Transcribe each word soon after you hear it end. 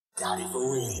Yeah.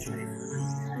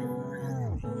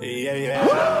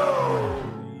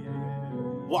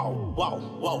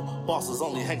 Whoa. Bosses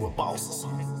only hang with bosses.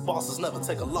 Bosses never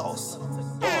take a loss.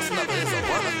 Boss never is a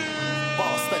runner.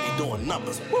 Boss steady doing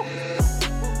numbers. Woo.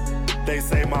 They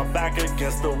say my back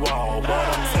against the wall, but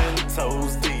I'm 10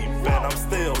 toes deep and I'm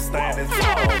still standing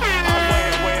tall.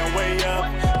 I'm way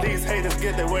up. These haters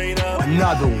get their weight up.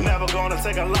 Another one. Never gonna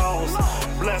take a loss.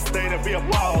 Blessed day to be a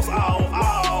boss. Oh.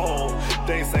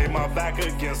 They say my back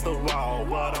against the wall,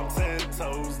 but I'm 10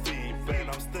 toes deep and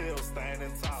I'm still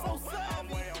standing tall. I'm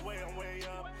way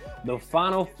up. The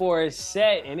Final Four is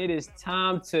set, and it is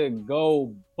time to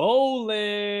go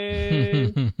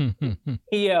bowling.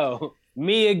 Yo,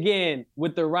 me again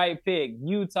with the right pick.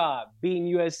 Utah beating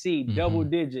USC double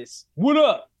digits. What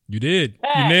up? You did.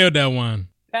 Pat. You nailed that one.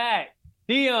 Pack,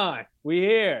 Dion, we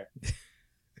here.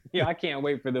 Yo, I can't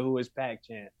wait for the Who is Pack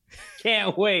chant.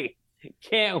 Can't wait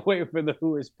for the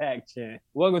Who is Pack chant.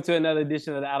 Welcome to another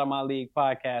edition of the Out of My League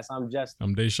podcast. I'm Justin.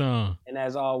 I'm Deshaun. And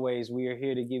as always, we are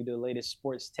here to give you the latest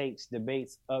sports takes,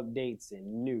 debates, updates,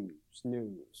 and news.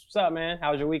 What's up, man?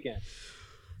 How was your weekend?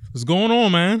 What's going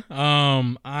on, man?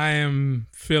 I am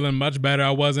feeling much better. I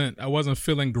wasn't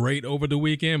feeling great over the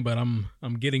weekend, but I'm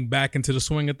getting back into the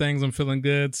swing of things. I'm feeling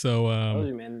good. So I told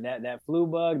you, man, that flu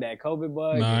bug, that COVID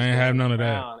bug. No, I ain't have none of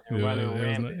that. And running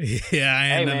rampant. Yeah,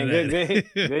 I ain't none of that.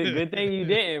 Good thing you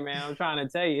didn't, man. I'm trying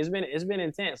to tell you, it's been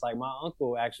intense. Like my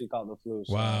uncle actually caught the flu.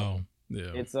 So Wow.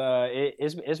 Yeah.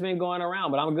 It's been going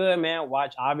around, but I'm good, man.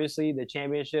 Watch obviously the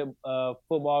championship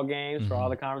football games for all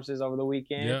the conferences over the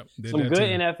weekend. Yep, Some good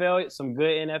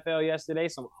NFL yesterday.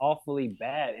 Some awfully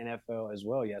bad NFL as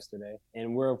well yesterday.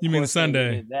 And we're You mean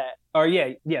Sunday? That or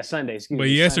yeah, Sunday. Excuse But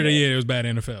me. yesterday, Sunday. it was bad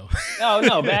NFL.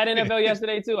 No, bad NFL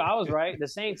yesterday too. I was right. The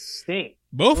Saints stink.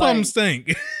 Both of them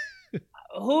stink.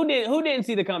 Who didn't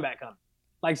see the comeback coming?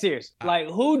 Like, seriously. Like,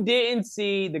 who didn't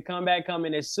see the comeback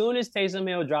coming as soon as Taysom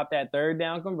Hill dropped that third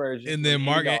down conversion? And then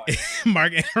Mark Ingram.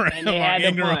 And they had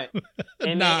to punt.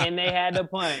 And they had to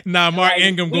punt. Mark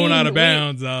Ingram going out of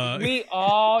bounds. We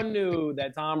all knew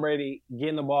that Tom Brady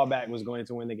getting the ball back was going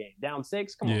to win the game. Down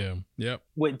 6? Come on. Yeah. Yep.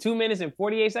 With 2 minutes and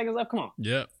 48 seconds left? Come on.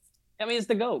 Yep. I mean, it's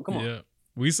the GOAT. Come on. Yeah.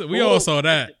 We all saw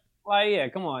that. Like, yeah,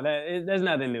 come on. There's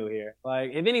nothing new here. Like,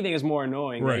 if anything, it's more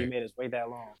annoying that he made us wait that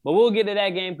long. But we'll get to that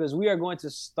game because we are going to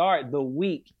start the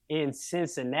week in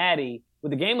Cincinnati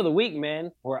with the game of the week,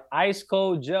 man, where Ice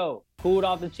Cold Joe cooled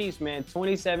off the Chiefs, man.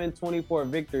 27-24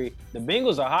 victory. The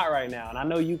Bengals are hot right now, and I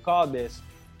know you called this.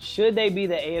 Should they be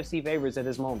the AFC favorites at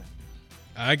this moment?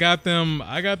 I got them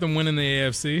winning the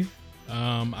AFC.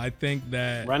 I think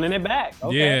that running it back.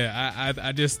 Okay. Yeah,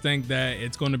 I just think that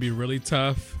it's going to be really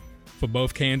tough for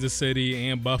both Kansas City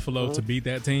and Buffalo to beat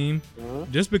that team,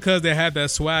 just because they have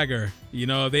that swagger. You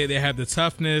know, they have the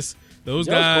toughness. Those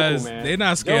Joe's guys, cool, they're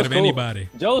not scared of anybody.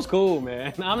 Joe's cool,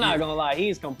 man. I'm not gonna lie,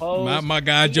 he's composed. My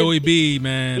guy Joey B,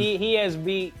 man. He has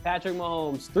beat Patrick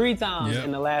Mahomes 3 times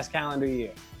in the last calendar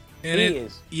year. And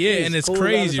it's cool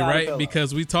crazy, right?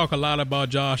 Because we talk a lot about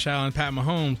Josh Allen, Pat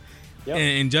Mahomes,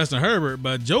 and Justin Herbert,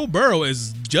 but Joe Burrow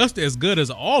is just as good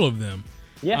as all of them.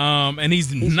 Yeah. And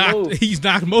he's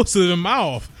knocked most of them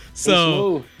off.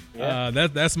 So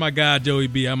that's my guy Joey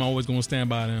B. I'm always gonna stand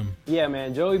by him. Yeah,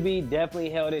 man. Joey B definitely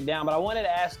held it down. But I wanted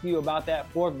to ask you about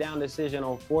that 4th down decision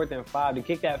on 4th and 5 to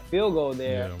kick that field goal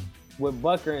there with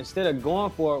Butker instead of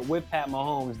going for it with Pat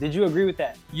Mahomes. Did you agree with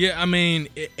that? Yeah, I mean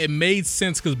it made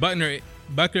sense because Butker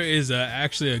is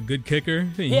actually a good kicker.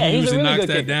 He usually knocks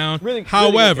that down.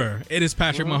 However, it is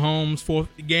Patrick Mahomes, 4th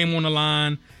game on the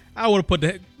line. I would have put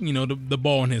the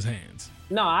ball in his hands.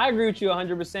 No, I agree with you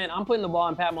 100%. I'm putting the ball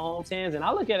in Pat Mahomes' hands, and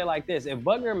I look at it like this. If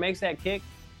Butker makes that kick,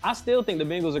 I still think the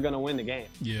Bengals are going to win the game.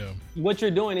 Yeah. What you're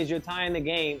doing is you're tying the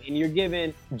game, and you're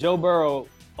giving Joe Burrow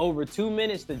over 2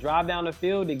 minutes to drive down the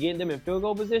field to get them in field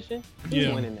goal position. He's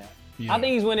winning that. Yeah. I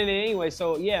think he's winning it anyway.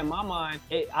 So, yeah, in my mind,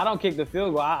 I don't kick the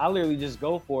field goal. I literally just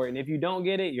go for it. And if you don't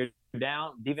get it, you're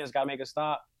down. Defense got to make a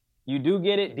stop. You do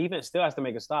get it, defense still has to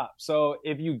make a stop. So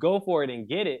if you go for it and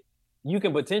get it, you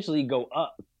can potentially go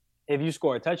up if you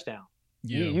score a touchdown.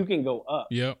 Yeah. You can go up.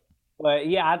 Yep. But,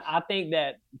 yeah, I think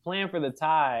that playing for the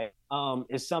tie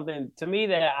is something, to me,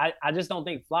 that I just don't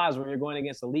think flies when you're going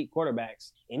against elite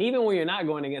quarterbacks. And even when you're not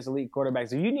going against elite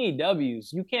quarterbacks, if you need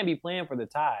W's, you can't be playing for the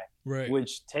tie. Right.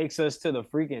 Which takes us to the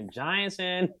freaking Giants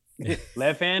and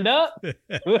left hand up.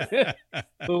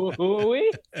 Who are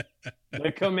we?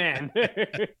 The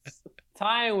Commanders.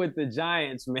 Tying with the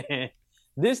Giants, man.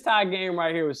 This tie game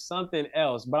right here was something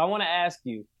else. But I want to ask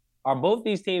you, are both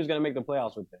these teams going to make the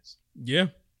playoffs with this? Yeah.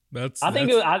 I think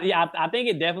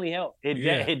it definitely helped.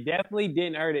 It definitely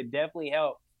didn't hurt. It definitely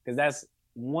helped because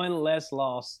one less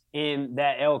loss in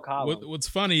that L column. What's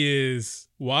funny is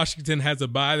Washington has a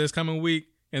bye this coming week,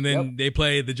 and then they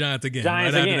play the Giants again. They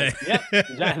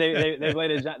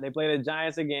play the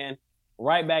Giants again,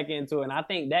 right back into it. And I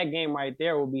think that game right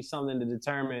there will be something to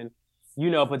determine,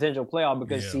 potential playoff,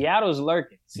 because Seattle's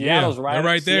lurking. Seattle's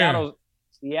right there.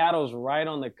 Seattle's right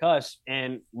on the cusp,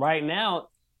 and right now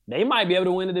they might be able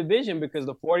to win the division because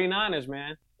the 49ers,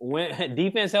 man, when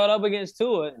defense held up against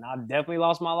Tua, and I definitely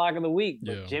lost my lock of the week.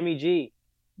 But Jimmy G,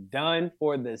 done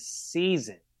for the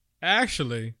season.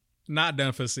 Actually, not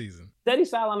done for the season. Said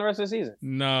he's sidelined the rest of the season.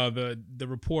 No, the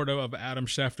report of Adam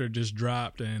Schefter just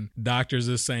dropped, and doctors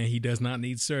are saying he does not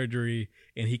need surgery,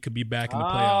 and he could be back in the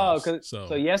playoffs.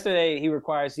 So yesterday he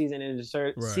required season-ending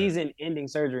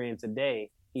surgery, and today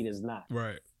he does not.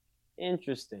 Right.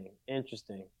 Interesting. I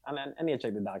need to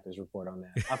check the doctor's report on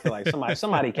that. I feel like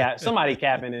somebody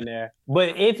capping in there.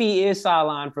 But if he is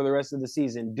sidelined for the rest of the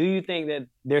season, do you think that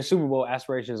their Super Bowl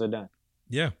aspirations are done?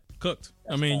 Yeah, cooked.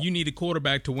 You need a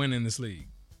quarterback to win in this league.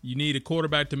 You need a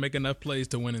quarterback to make enough plays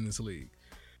to win in this league.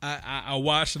 I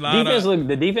watched a lot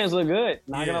the defense looked good.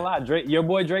 Not gonna lie, your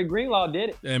boy Drake Greenlaw did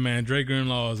it. Yeah, man, Drake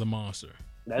Greenlaw is a monster.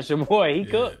 That's your boy. He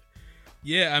cooked.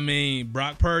 Yeah,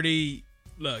 Brock Purdy.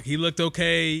 Look, he looked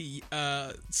okay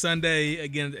Sunday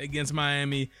against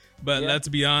Miami, but let's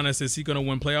be honest, is he going to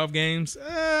win playoff games?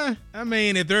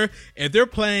 If they're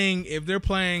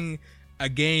playing a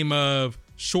game of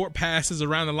short passes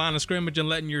around the line of scrimmage and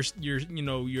letting your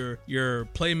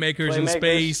playmakers in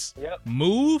space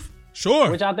move, sure.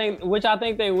 Which I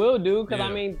think they will do,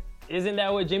 because isn't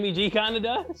that what Jimmy G kind of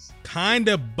does? Kind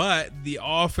of, but the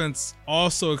offense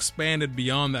also expanded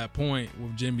beyond that point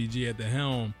with Jimmy G at the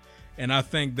helm. And I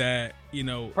think that,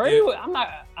 Purdy, I'm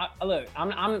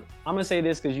gonna say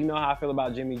this because you know how I feel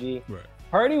about Jimmy G. Right.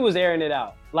 Purdy was airing it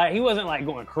out. Like, he wasn't like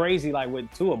going crazy like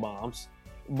with Tua bombs,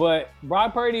 but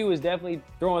Brock Purdy was definitely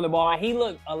throwing the ball. He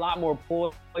looked a lot more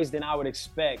poised than I would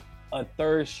expect a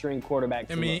third string quarterback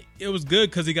to look. It was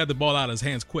good because he got the ball out of his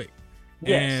hands quick.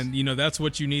 Yes. And, that's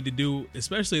what you need to do,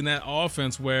 especially in that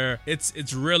offense where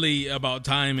it's really about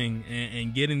timing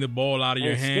and getting the ball out of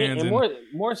your hands. And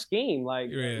more scheme.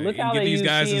 Like, look how get they these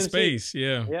guys CMC. in space.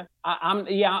 Yeah. Yeah. I'm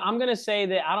going to say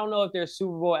that I don't know if their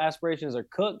Super Bowl aspirations are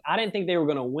cooked. I didn't think they were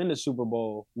going to win the Super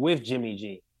Bowl with Jimmy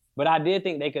G, but I did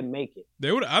think they could make it.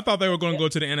 I thought they were going to go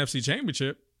to the NFC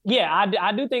Championship. Yeah,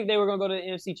 I do think they were going to go to the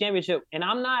NFC Championship, and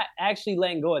I'm not actually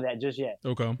letting go of that just yet.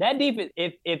 Okay. That defense,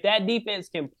 if that defense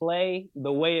can play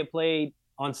the way it played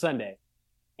on Sunday,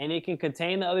 and it can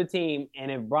contain the other team, and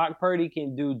if Brock Purdy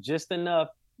can do just enough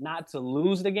not to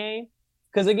lose the game,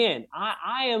 because again,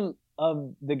 I am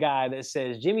of the guy that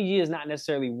says Jimmy G does not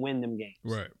necessarily win them games.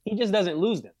 Right. He just doesn't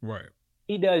lose them. Right.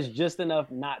 He does just enough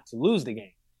not to lose the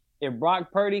game. If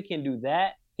Brock Purdy can do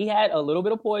that, he had a little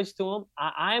bit of poise to him.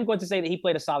 I am going to say that he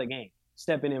played a solid game,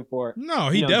 stepping in for. No,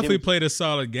 he definitely played a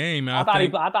solid game. I thought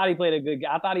he played a good.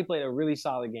 I thought he played a really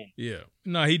solid game. Yeah,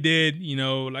 no, he did.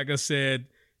 Like I said,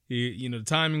 the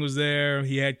timing was there.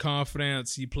 He had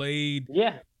confidence. He played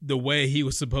the way he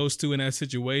was supposed to in that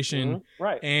situation. Mm-hmm.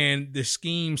 Right. And the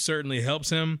scheme certainly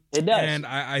helps him. It does. And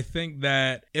I think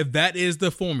that if that is the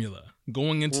formula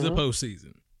going into the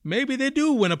postseason, maybe they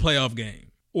do win a playoff game.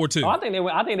 Or two. I think they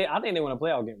win. I think they win a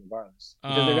playoff game regardless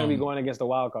because they're going to be going against the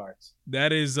wild cards.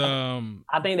 That is. I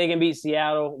think they can beat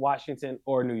Seattle, Washington,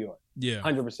 or New York. Yeah,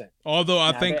 100%. Although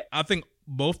I think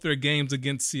both their games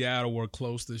against Seattle were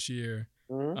close this year,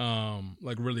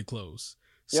 like really close.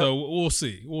 Yep. So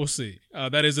we'll see.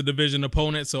 That is a division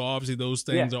opponent, so obviously those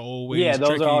things are always those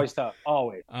tricky. are always tough.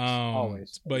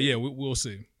 Always. But yeah, we'll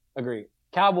see. Agreed.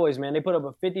 Cowboys, man, they put up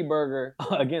a 50-burger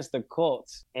against the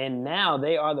Colts, and now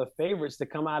they are the favorites to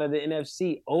come out of the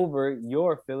NFC over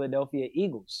your Philadelphia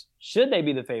Eagles. Should they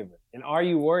be the favorite? And are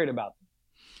you worried about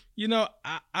them?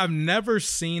 I've never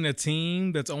seen a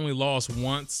team that's only lost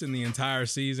once in the entire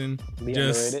season be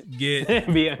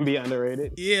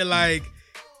underrated. Yeah, like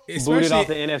booted off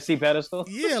the NFC pedestal.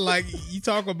 Yeah, like you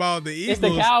talk about the Eagles. It's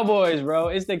the Cowboys, bro.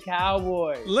 It's the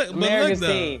Cowboys. America's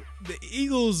team. The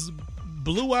Eagles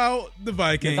blew out the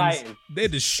Vikings. The Titans. They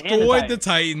destroyed the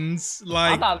Titans.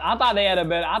 Like I thought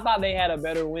they had a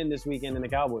better win this weekend than the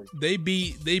Cowboys. They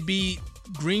beat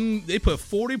Green. They put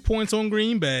 40 points on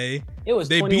Green Bay.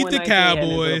 They beat the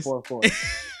Cowboys.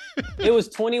 It was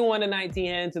 21-19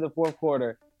 into the fourth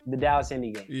quarter. The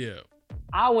Dallas-Indy game. Yeah.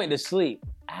 I went to sleep.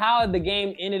 How the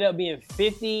game ended up being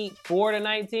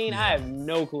 54-19, I have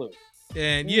no clue.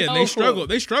 And they struggled.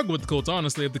 They struggled with the Colts,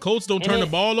 honestly. If the Colts don't turn the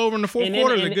ball over in the fourth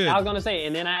quarter, they're good. I was gonna say,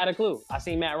 and then I had a clue. I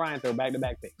seen Matt Ryan throw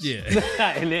back-to-back picks. Yeah.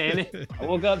 and then I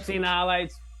woke up, seen the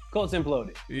highlights. Colts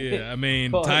imploded. Yeah, I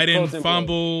mean, tight end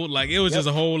fumble. Like, it was just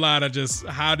a whole lot of just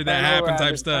how did that happen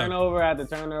type stuff. Turnover after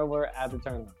turnover after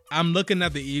turnover. I'm looking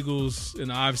at the Eagles,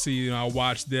 and obviously, I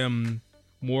watch them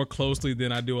more closely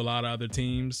than I do a lot of other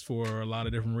teams for a lot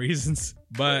of different reasons.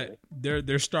 But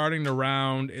they're starting to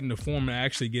round in the form and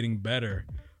actually getting better,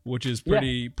 which is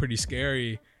pretty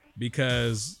scary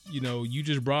because, you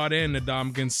just brought in the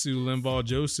Ndamukong Suh, Linval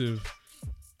Joseph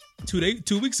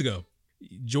 2 weeks ago.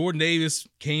 Jordan Davis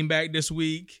came back this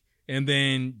week, and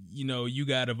then, you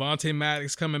got Avonte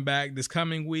Maddox coming back this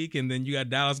coming week, and then you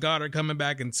got Dallas Goedert coming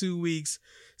back in 2 weeks.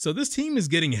 So this team is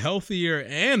getting healthier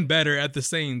and better at the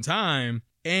same time.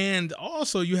 And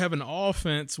also you have an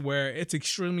offense where it's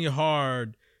extremely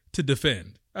hard to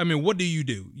defend. I mean, what do?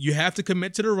 You have to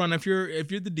commit to the run if you're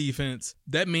the defense.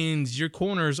 That means your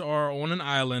corners are on an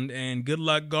island, and good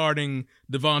luck guarding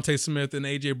Devontae Smith and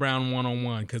A.J. Brown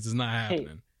one-on-one because it's not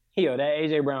happening. That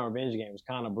A.J. Brown revenge game was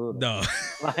kind of brutal. No.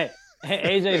 Like,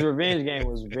 AJ's revenge game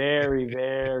was very,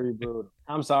 very brutal.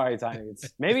 I'm sorry,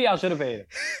 Titans. Maybe y'all should have paid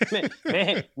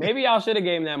him. Maybe y'all should have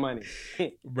gave him that money.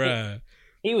 Bruh.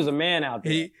 He was a man out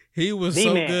there. He was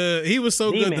so good. He was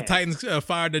so good. The Titans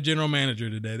fired the general manager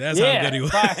today. That's how good he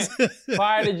was.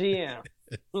 Fired the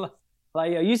GM.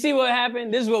 Like, you see what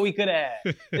happened? This is what we could have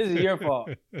had. This is your fault.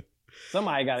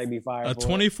 Somebody got to be fired. A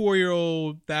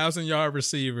 24-year-old 1,000-yard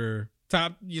receiver,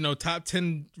 top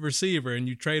 10 receiver, and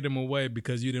you trade him away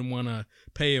because you didn't want to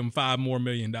pay him $5 more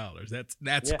million.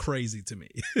 That's crazy to me.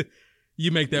 You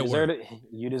make that work.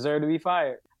 You deserve to be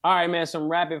fired. All right, man, some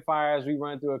rapid fire as we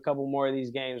run through a couple more of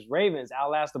these games. Ravens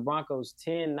outlast the Broncos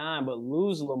 10-9, but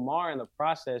lose Lamar in the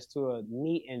process to a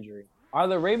knee injury. Are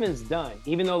the Ravens done,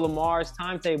 even though Lamar's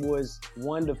timetable was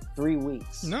 1 to 3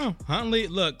 weeks? No. Huntley,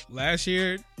 look, last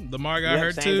year, Lamar got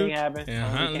hurt too. Same thing happened. And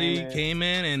Huntley came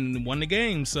in and won the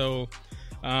game. So,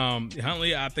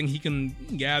 Huntley, I think he can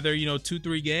gather,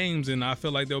 2-3 games, and I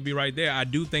feel like they'll be right there. I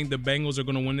do think the Bengals are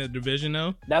going to win that division,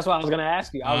 though. That's what I was going to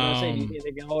ask you. I was going to say, do you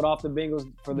think they can hold off the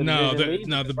Bengals for the division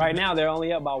lead? Right now, they're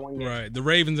only up by 1 game. Right. The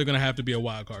Ravens are going to have to be a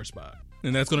wild card spot,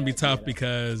 and that's going to be tough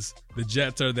because the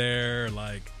Jets are there.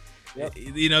 Like,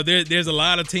 there's a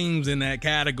lot of teams in that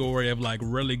category of like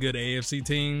really good AFC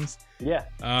teams. Yeah.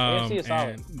 AFC is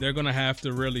solid. And they're going to have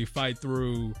to really fight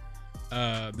through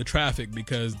the traffic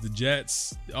because the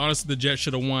Jets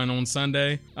should have won on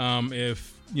Sunday.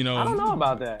 If I don't know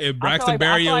about that. If Braxton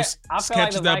Berrios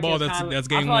catches that ball, that's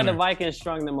game winner. I feel like the Vikings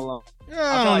strung them along.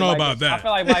 I don't know about that. I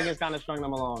feel like Vikings kind of strung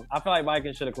them along. I feel like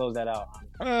Vikings should have closed that out.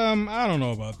 I don't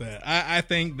know about that. I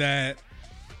think that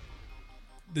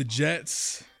the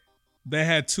Jets, they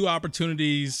had 2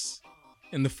 opportunities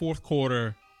in the fourth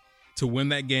quarter to win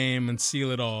that game and seal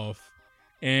it off,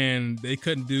 and they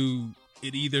couldn't do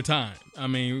it either time. I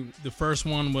mean, the first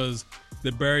one was the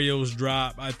Berrios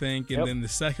drop, I think, and then the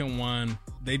second one,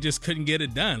 they just couldn't get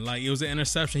it done. Like, it was an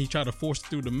interception. He tried to force it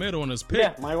through the middle and it was picked.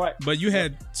 Yeah, my right. But you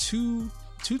had two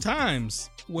times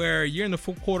where you're in the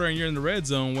fourth quarter and you're in the red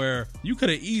zone where you could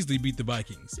have easily beat the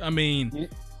Vikings. I mean,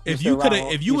 if you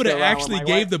would have actually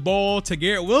gave the ball to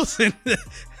Garrett Wilson,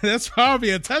 that's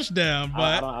probably a touchdown.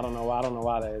 But I don't know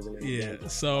why that isn't. Yeah,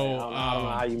 so I don't know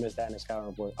how you missed that in the scouting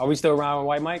report. Are we still around with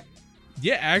White Mike?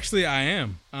 Yeah, actually, I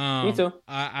am. Me too.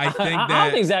 I think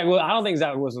that I don't think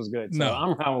Zach Wilson's good. So no, I'm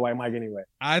around with White Mike anyway.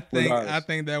 I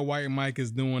think that White Mike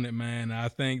is doing it, man. I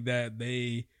think that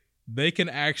they can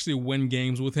actually win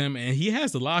games with him, and he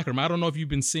has the locker room. I don't know if you've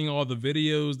been seeing all the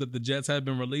videos that the Jets have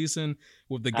been releasing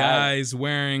with the guys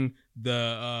wearing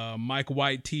the Mike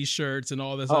White T-shirts and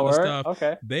all this other stuff.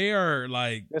 Okay, they are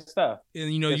like good stuff.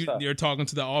 And you're talking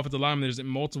to the offensive lineman. There's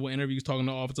multiple interviews talking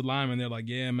to the offensive lineman. They're like,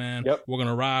 "Yeah, man, we're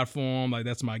gonna ride for him. Like,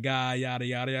 that's my guy." Yada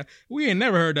yada yada. We ain't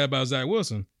never heard that about Zach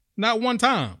Wilson. Not one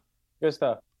time. Good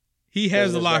stuff. He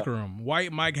has the locker room.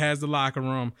 White Mike has the locker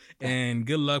room, and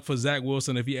good luck for Zach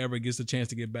Wilson if he ever gets a chance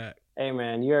to get back. Hey,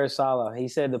 man, you heard Salah. He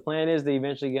said the plan is to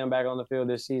eventually get him back on the field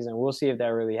this season. We'll see if that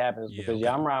really happens because,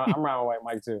 I'm around with White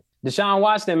Mike too. Deshaun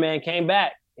Watson, man, came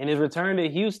back in his return to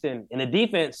Houston, and the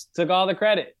defense took all the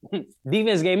credit.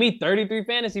 Defense gave me 33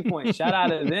 fantasy points. Shout out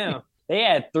to them. They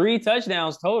had 3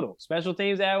 touchdowns total. Special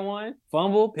teams had 1.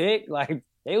 Fumble, pick. Like,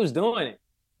 they was doing it.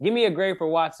 Give me a grade for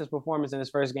Watson's performance in his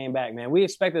first game back, man. We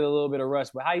expected a little bit of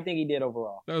rust, but how do you think he did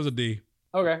overall? That was a D.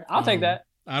 Okay, I'll take that.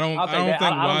 I don't think Watson.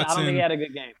 I don't think he had a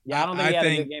good game. Yeah, I don't think he had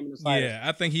a good game in the slightest. Yeah,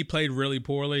 I think he played really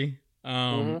poorly.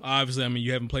 Obviously, I mean,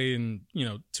 you haven't played in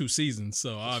 2 seasons,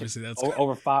 so obviously that's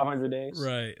over 500 days.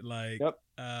 Right, like,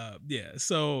 yeah.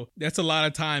 So that's a lot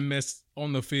of time missed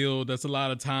on the field. That's a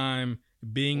lot of time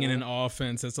being in an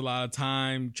offense. That's a lot of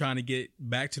time trying to get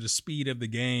back to the speed of the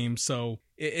game. So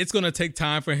it's going to take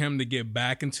time for him to get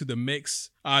back into the mix.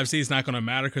 Obviously, it's not going to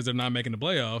matter because they're not making the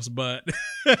playoffs. But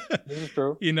this is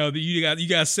true. You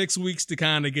got 6 weeks to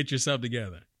kind of get yourself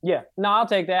together. Yeah, no, I'll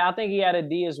take that. I think he had a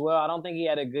D as well. I don't think he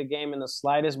had a good game in the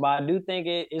slightest, but I do think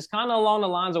it's kind of along the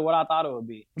lines of what I thought it would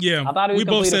be. Yeah, I thought we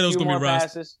both said it was going to be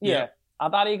passes. Yeah, I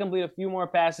thought he'd complete a few more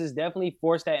passes. Definitely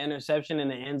forced that interception in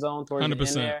the end zone towards 100%. The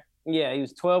end there. Yeah, he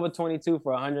was 12 of 22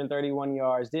 for 131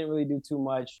 yards. Didn't really do too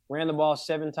much. Ran the ball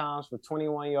 7 times for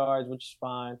 21 yards, which is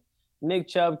fine. Nick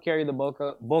Chubb carried the bulk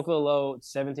of the load,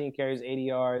 17 carries, 80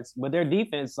 yards. But their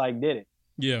defense did it.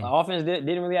 Yeah, the offense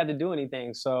didn't really have to do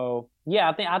anything. So yeah,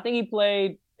 I think he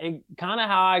played kind of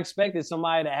how I expected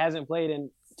somebody that hasn't played in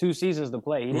 2 seasons to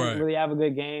play. He didn't really have a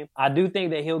good game. I do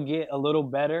think that he'll get a little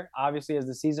better. Obviously, as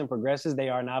the season progresses, they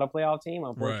are not a playoff team,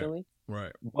 unfortunately.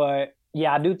 Right. But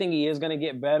yeah, I do think he is going to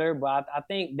get better. But I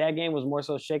think that game was more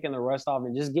so shaking the rust off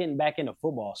and just getting back into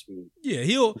football speed.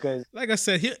 Yeah, because like I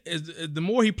said, the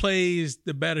more he plays,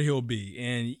 the better he'll be.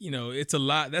 And it's a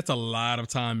lot. That's a lot of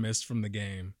time missed from the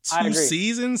game. 2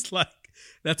 seasons,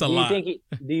 that's a lot. Do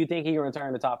you think he can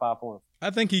return to top 5 form?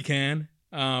 I think he can.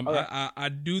 Okay. I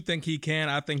do think he can.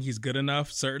 I think he's good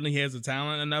enough. Certainly, he has the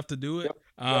talent enough to do it.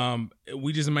 Yep.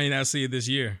 We just may not see it this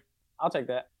year. I'll take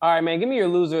that. All right, man. Give me your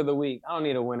loser of the week. I don't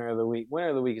need a winner of the week. Winner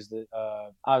of the week is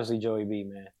obviously Joey B,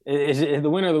 man. The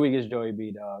winner of the week is Joey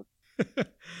B, dog.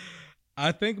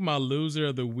 I think my loser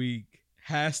of the week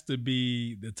has to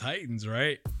be the Titans,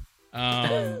 right?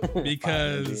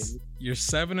 Because you're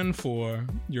 7-4,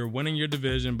 you're winning your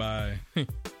division by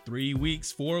 3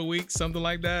 weeks, 4 weeks, something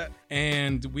like that.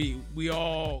 And we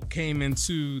all came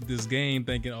into this game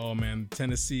thinking, oh man,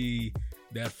 Tennessee,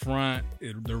 that front,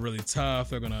 they're really tough.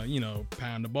 They're going to,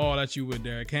 pound the ball at you with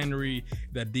Derrick Henry.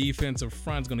 That defensive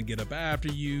front's going to get up after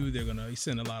you. They're going to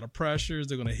send a lot of pressures.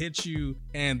 They're going to hit you.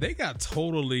 And they got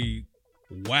totally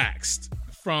waxed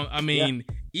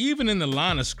even in the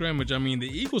line of scrimmage. The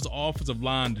Eagles' offensive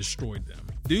line destroyed them.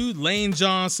 Dude, Lane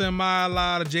Johnson,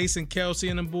 Mailata, Jason Kelce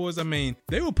and them boys,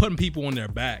 they were putting people on their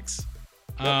backs.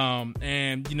 And,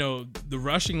 the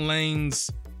rushing lanes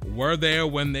were there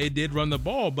when they did run the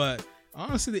ball, but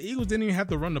honestly, the Eagles didn't even have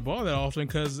to run the ball that often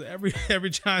because every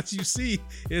chance you see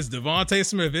is Devontae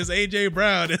Smith, it's A.J.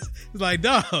 Brown. It's like,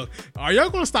 dog, are y'all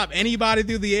going to stop anybody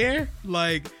through the air?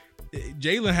 Like,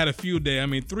 Jalen had a field day.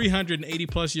 380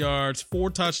 plus yards, 4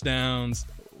 touchdowns.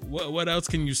 What else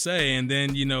can you say? And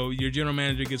then, your general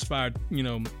manager gets fired,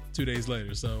 2 days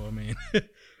later. So,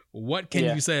 what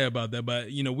can you say about that? But,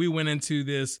 we went into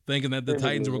this thinking that the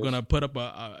Titans were going to put up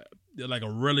a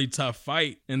really tough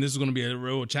fight, and this is going to be a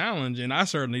real challenge, and I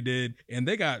certainly did, and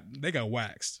they got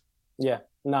waxed. Yeah,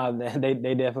 no, they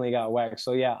definitely got waxed.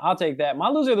 So yeah, I'll take that. My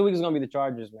loser of the week is going to be the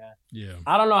Chargers, man. Yeah,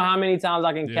 I don't know how many times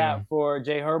I can cap for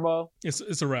Jay Herbo.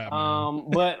 It's a wrap. Man.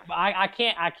 But I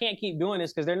can't keep doing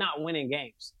this because they're not winning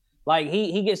games. Like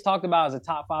he gets talked about as a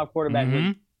top 5 quarterback,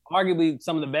 with arguably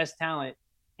some of the best talent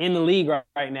in the league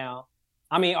right now.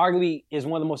 Arguably is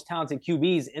one of the most talented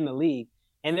QBs in the league.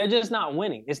 And they're just not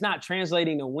winning. It's not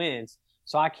translating to wins.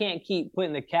 So I can't keep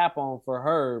putting the cap on for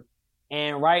Herb.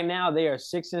 And right now they are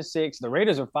 6-6. The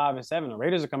Raiders are 5-7. The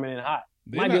Raiders are coming in hot.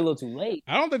 Be a little too late.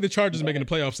 I don't think the Chargers are making the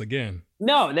playoffs again.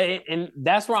 No, and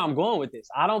that's where I'm going with this.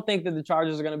 I don't think that the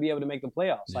Chargers are going to be able to make the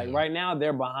playoffs. Yeah. Like right now,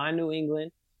 they're behind New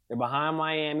England. They're behind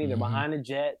Miami. They're behind the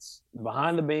Jets. They're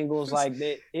behind the Bengals. Like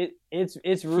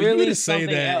it's really for you to say something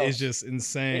that else. Is just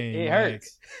insane. It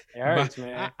hurts. It hurts,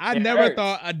 man. I never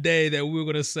thought a day that we were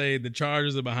going to say the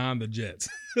Chargers are behind the Jets.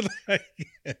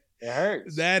 It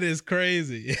hurts. That is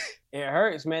crazy. It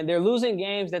hurts, man. They're losing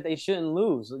games that they shouldn't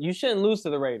lose. You shouldn't lose to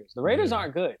the Raiders. The Raiders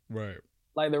aren't good. Right.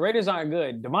 Like the Raiders aren't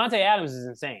good. Devontae Adams is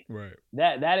insane. Right.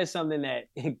 That is something that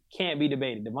can't be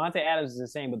debated. Devontae Adams is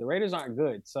insane, but the Raiders aren't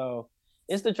good. So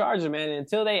it's the Chargers, man. And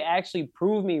until they actually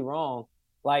prove me wrong,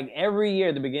 like every year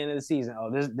at the beginning of the season,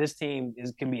 this team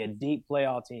can be a deep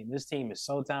playoff team. This team is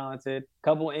so talented.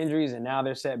 Couple injuries, and now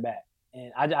they're set back.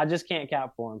 And I just can't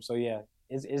cap for them. So, yeah,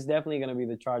 it's definitely going to be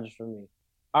the Chargers for me.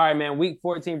 All right, man, Week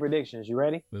 14 predictions. You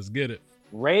ready? Let's get it.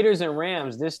 Raiders and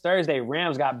Rams this Thursday.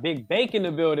 Rams got Big Bake in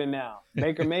the building now.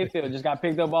 Baker Mayfield just got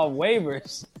picked up off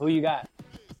waivers. Who you got?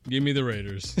 Give me the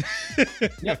Raiders.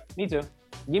 Yep, me too.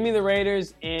 Give me the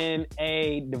Raiders in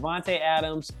a Devontae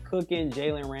Adams cooking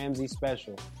Jalen Ramsey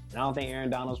special. And I don't think Aaron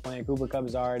Donald's playing. Cooper Kupp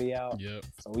is already out. Yep.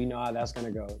 So we know how that's going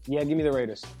to go. Yeah, give me the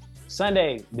Raiders.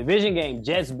 Sunday, division game,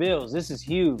 Jets-Bills. This is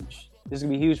huge. This is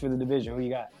going to be huge for the division. Who you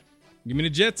got? Give me the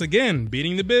Jets again,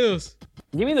 beating the Bills.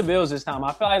 Give me the Bills this time.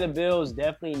 I feel like the Bills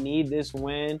definitely need this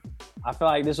win. I feel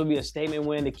like this will be a statement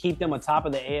win to keep them atop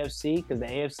of the AFC because the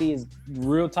AFC is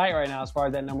real tight right now as far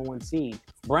as that number 1 seed.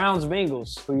 Browns,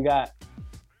 Bengals. Who you got?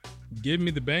 Give me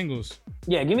the Bengals.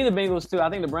 Yeah, give me the Bengals too. I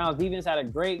think the Browns defense had a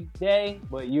great day,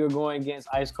 but you're going against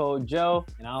Ice Cold Joe,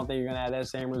 and I don't think you're going to have that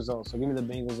same result. So give me the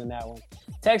Bengals in that one.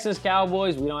 Texans,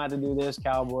 Cowboys. We don't have to do this.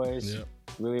 Cowboys. Yep.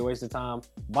 Really a waste of time.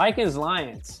 Vikings,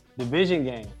 Lions. Division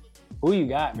game. Who you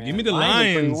got, man? Give me the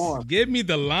Lions. Give me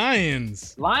the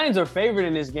Lions. Lions are favored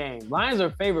in this game. Lions are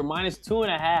favored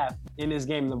 -2.5 in this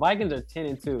game. The Vikings are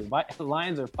 10-2.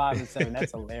 Lions are 5-7.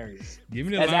 That's hilarious. Give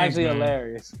me the That's Lions, actually man.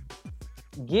 hilarious.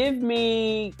 Give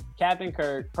me Captain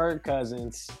Kirk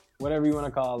Cousins, whatever you want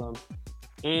to call him.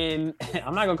 And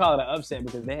I'm not going to call it an upset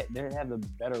because they have the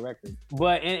better record.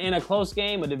 But in a close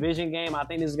game, a division game, I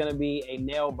think this is going to be a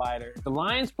nail-biter. If the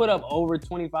Lions put up over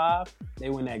 25,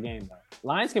 they win that game, though.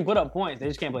 Lions can put up points. They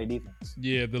just can't play defense.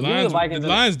 Yeah, the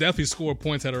Lions definitely score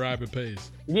points at a rapid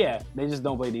pace. Yeah, they just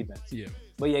don't play defense. Yeah.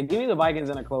 But yeah, give me the Vikings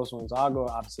in a close one, so I'll go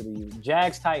opposite of you.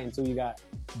 Jags, Titans, who you got?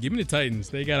 Give me the Titans.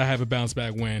 They got to have a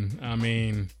bounce-back win. I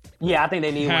mean... Yeah, I think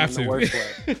they need one in the worst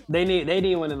way. They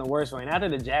need one in the worst way. And after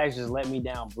the Jags just let me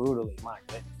down brutally, my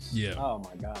goodness. Yeah. Oh,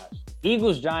 my gosh.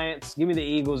 Eagles, Giants. Give me the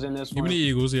Eagles in this one. Give me the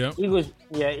Eagles,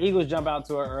 yeah. Eagles jump out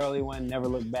to an early one, never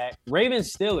look back.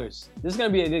 Ravens, Steelers. This is going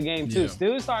to be a good game, too. Yeah.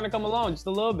 Steelers starting to come along just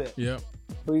a little bit. Yeah.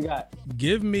 Who you got?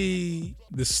 Give me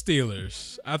the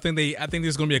Steelers. I think this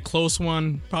is going to be a close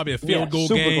one, probably a field goal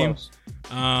game.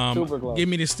 Super close. Give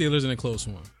me the Steelers in a close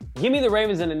one. Give me the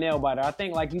Ravens in the nail biter. I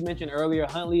think, like you mentioned earlier,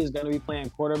 Huntley is going to be playing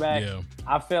quarterback. Yeah.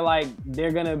 I feel like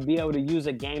they're going to be able to use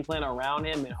a game plan around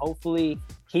him and hopefully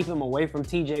keep him away from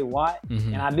TJ Watt.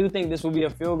 Mm-hmm. And I do think this will be a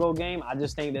field goal game. I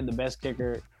just think that the best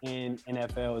kicker in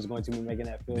NFL is going to be making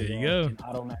that field goal. There you go. And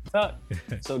Otto Tuck.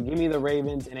 So give me the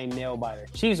Ravens in a nail biter.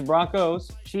 Chiefs,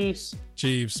 Broncos. Chiefs,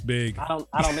 big. I don't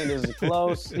think this is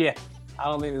close. Yeah. I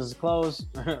don't think this is close.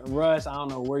 Russ, I don't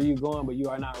know where you're going, but you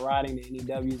are not riding to any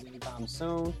W's anytime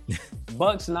soon.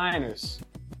 Bucks, Niners.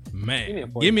 Man,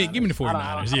 give me the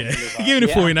 49ers. Yeah, give me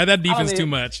the 49ers. That defense too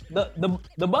much. The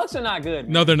Bucks are not good.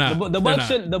 Man. No, they're not.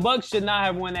 The Bucks should not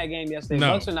have won that game yesterday.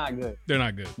 No, Bucks are not good. They're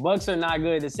not good. Bucks are not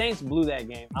good. The Saints blew that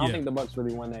game. I don't think the Bucks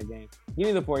really won that game. Give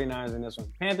me the 49ers in this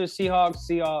one. Panthers, Seahawks.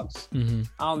 Mm-hmm.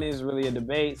 I don't think it's really a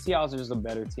debate. Seahawks are just a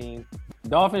better team.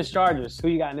 Dolphins, Chargers. Who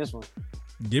you got in this one?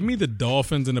 Give me the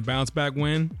Dolphins in a bounce-back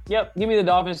win. Yep, give me the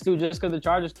Dolphins too, just because the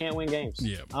Chargers can't win games.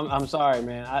 Yeah, I'm sorry,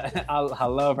 man. I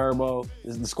love Herbo.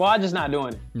 The squad just not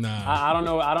doing it. Nah, I don't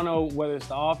know. I don't know whether it's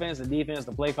the offense, the defense,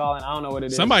 the play calling. I don't know what it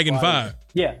is. Somebody getting fired.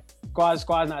 Yeah,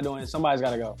 squad's not doing it. Somebody's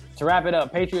got to go. To wrap it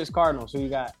up, Patriots, Cardinals. Who you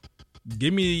got?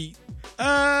 This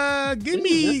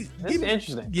is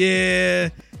interesting. Yeah,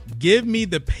 give me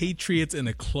the Patriots in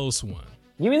a close one.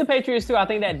 Give me the Patriots, too. I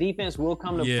think that defense will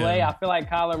come to play. I feel like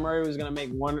Kyler Murray was going to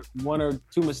make one or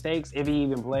two mistakes if he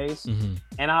even plays. Mm-hmm.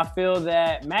 And I feel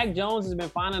that Mac Jones has been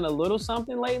finding a little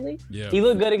something lately. Yeah. He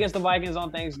looked good against the Vikings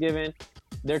on Thanksgiving.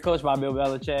 They're coached by Bill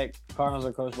Belichick. Cardinals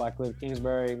are coached by Cliff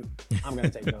Kingsbury. I'm going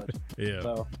to take those. Yeah.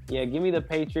 So, give me the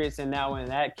Patriots in that one.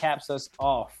 That caps us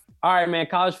off. All right, man,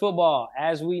 college football.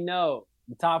 As we know,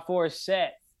 the top four is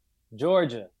set.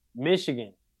 Georgia,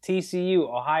 Michigan, TCU,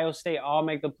 Ohio State all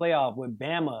make the playoff with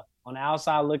Bama on the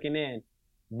outside looking in.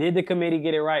 Did the committee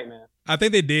get it right, man? I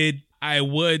think they did. I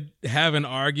would have an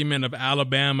argument of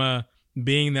Alabama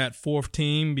being that fourth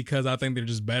team because I think they're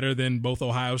just better than both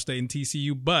Ohio State and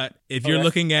TCU. But if you're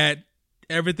looking at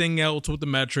everything else with the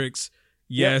metrics,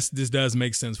 yes, this does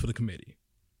make sense for the committee.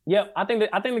 Yep, I think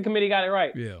the committee got it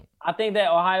right. Yeah, I think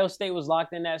that Ohio State was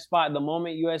locked in that spot the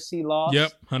moment USC lost.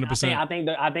 Yep, 100%. I think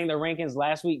the rankings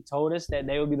last week told us that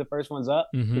they would be the first ones up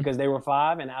because they were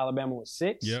 5 and Alabama was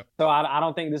 6. Yep. So I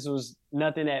don't think this was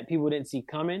nothing that people didn't see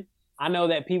coming. I know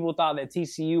that people thought that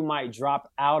TCU might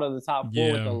drop out of the top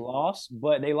 4 with the loss,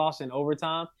 but they lost in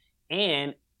overtime.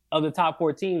 And of the top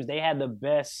 4 teams, they had the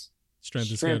best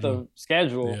strength of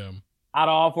schedule. Yeah. Out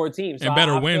of all 4 teams. So and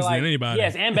better wins than anybody.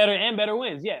 Yes, and better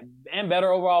wins. Yeah, and better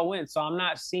overall wins. So I'm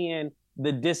not seeing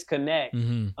the disconnect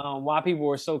why people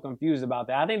were so confused about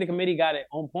that. I think the committee got it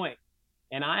on point.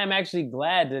 And I am actually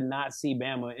glad to not see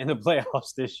Bama in the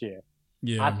playoffs this year.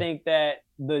 Yeah. I think that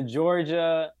the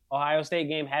Georgia-Ohio State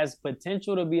game has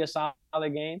potential to be a solid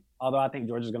game, although I think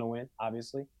Georgia's going to win,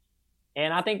 obviously.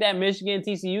 And I think that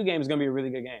Michigan-TCU game is going to be a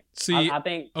really good game. I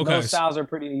think those styles are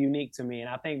pretty unique to me, and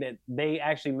I think that they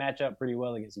actually match up pretty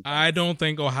well against each other. I don't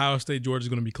think Ohio State-Georgia is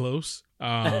going to be close.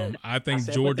 I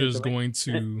think Georgia is going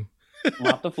to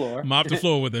mop the floor. Mop the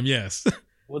floor with them, yes.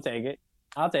 We'll take it.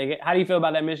 I'll take it. How do you feel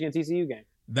about that Michigan-TCU game?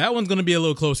 That one's going to be a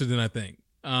little closer than I think.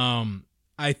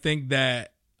 I think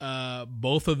that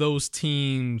both of those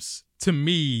teams, to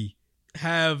me,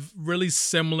 have really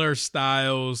similar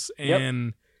styles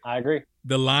and I agree.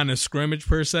 The line of scrimmage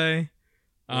per se.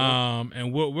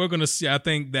 And we're going to see, I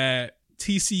think that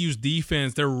TCU's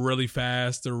defense, they're really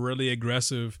fast. They're really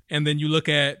aggressive. And then you look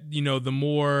at, the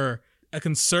more a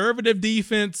conservative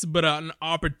defense, but an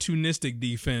opportunistic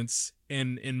defense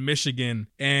in Michigan.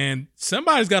 And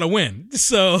somebody's got to win.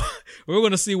 So we're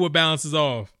going to see what balances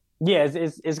off. Yeah,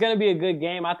 it's going to be a good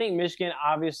game. I think Michigan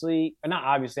I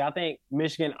think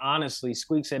Michigan honestly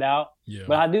squeaks it out. Yeah.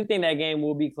 But I do think that game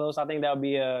will be close. I think that'll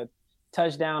be a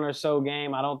touchdown or so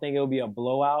game. I don't think it'll be a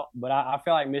blowout, but I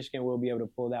feel like Michigan will be able to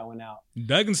pull that one out.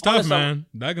 Duggan's tough, man.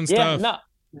 Duggan's tough. No.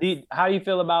 How do you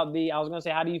feel about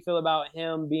how do you feel about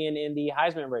him being in the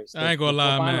Heisman race? I ain't gonna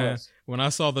lie, man. When I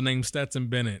saw the name Stetson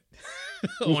Bennett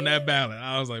on that ballot,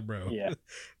 I was like, bro,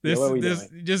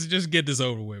 just get this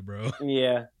over with, bro.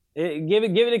 Yeah. Give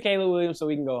it to Caleb Williams so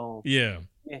we can go home. Yeah.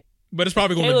 But it's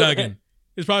probably going to Duggan.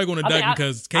 It's probably going to Duggan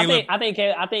because Caleb. I think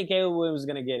Caleb Williams is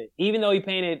going to get it, even though he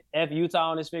painted F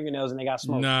Utah on his fingernails and they got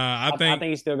smoked. Nah, I think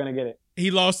he's still going to get it.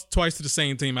 He lost twice to the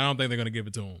same team. I don't think they're going to give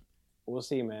it to him. We'll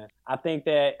see, man. I think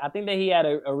that he had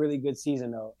a really good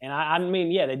season though, and I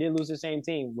mean, they did lose the same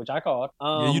team, which I called.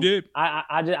 Yeah, you did.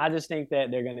 I just think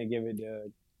that they're going to give it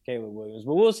to Caleb Williams,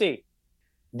 but we'll see.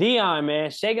 Deion,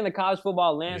 man, shaking the college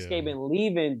football landscape and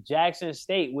leaving Jackson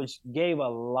State, which gave a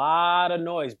lot of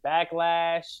noise,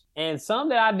 backlash, and some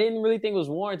that I didn't really think was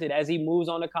warranted as he moves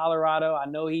on to Colorado. I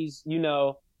know he's,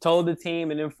 told the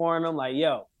team and informed them like,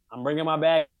 yo, I'm bringing my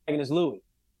bag and it's Louis.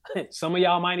 Some of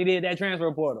y'all might need that transfer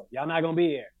portal. Y'all not going to be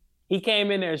here. He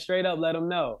came in there and straight up let them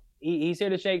know. He's here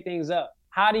to shake things up.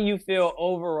 How do you feel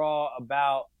overall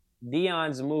about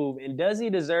Deion's move, and does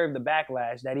he deserve the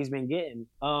backlash that he's been getting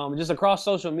just across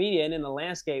social media and in the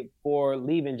landscape for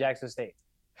leaving Jackson State?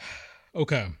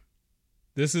 Okay,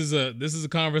 this is a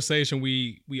conversation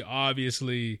we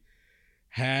obviously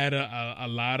had a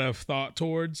lot of thought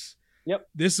towards. Yep.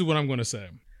 This is what I'm going to say.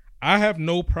 I have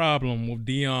no problem with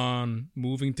Deion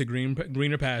moving to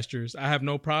greener pastures. I have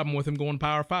no problem with him going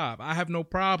Power 5. I have no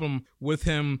problem with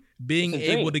him being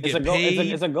able to get paid.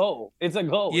 It's a goal.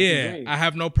 Yeah, I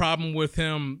have no problem with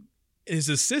his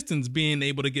assistants being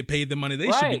able to get paid the money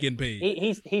they should be getting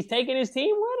paid. He's taking his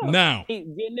team with him. Now, he's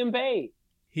getting them paid.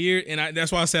 Here, and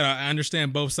that's why I said I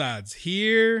understand both sides.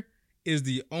 Here is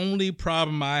the only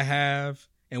problem I have,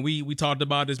 and we talked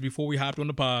about this before we hopped on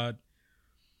the pod.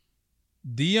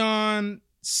 Deion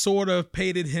sort of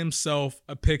painted himself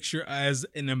a picture as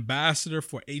an ambassador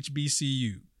for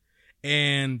HBCU.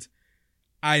 And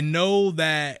I know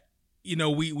that,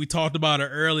 we talked about it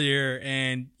earlier,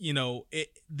 and,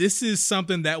 this is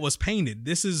something that was painted.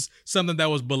 This is something that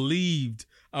was believed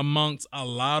amongst a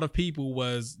lot of people.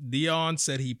 Was Deion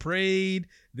said he prayed.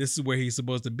 This is where he's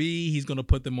supposed to be. He's going to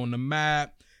put them on the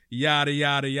map, yada,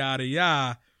 yada, yada,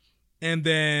 yada. And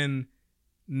then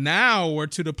now we're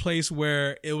to the place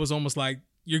where it was almost like,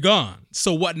 you're gone.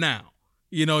 So what now?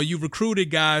 You recruited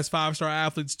guys, 5-star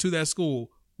athletes to that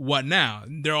school. What now?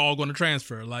 They're all going to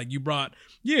transfer. Like you brought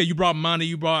money,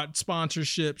 you brought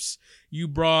sponsorships, you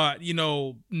brought,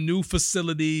 new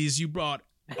facilities, you brought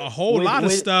a whole lot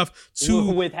of stuff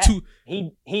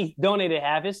he donated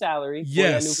half his salary for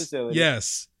that new facility.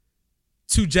 Yes.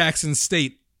 To Jackson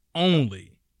State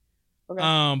only.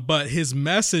 Okay. But his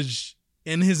messaging,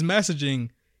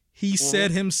 he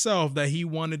said himself that he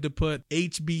wanted to put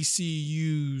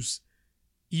HBCUs,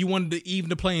 he wanted to even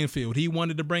the playing field. He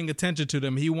wanted to bring attention to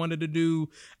them. He wanted to do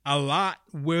a lot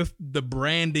with the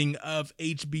branding of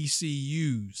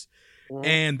HBCUs.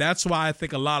 And that's why I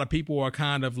think a lot of people are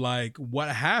kind of like, what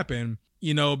happened?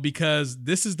 Because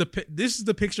this is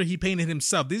the picture he painted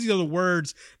himself. These are the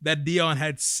words that Deion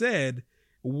had said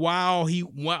while he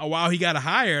got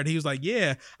hired. He was like,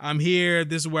 yeah, I'm here.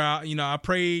 This is where I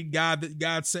prayed God, that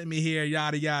God sent me here,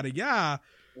 yada, yada, yada.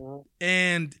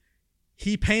 And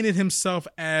he painted himself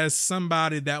as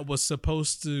somebody that was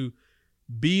supposed to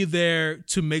be there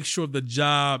to make sure the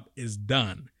job is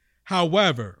done.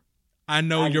 However, I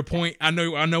know your point. I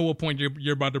know what point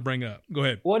you're about to bring up. Go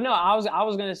ahead. Well, no, I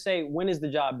was gonna say, when is the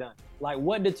job done? Like,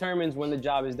 what determines when the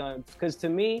job is done? Because to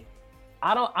me,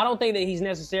 I don't think that he's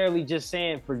necessarily just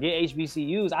saying forget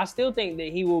HBCUs. I still think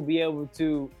that he will be able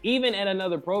to, even at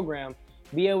another program,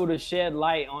 be able to shed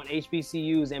light on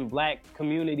HBCUs and Black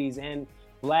communities and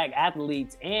Black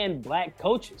athletes and Black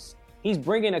coaches. He's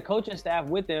bringing a coaching staff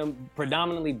with him,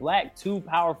 predominantly Black, to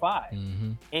Power 5.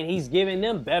 And he's giving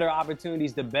them better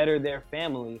opportunities to better their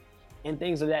family and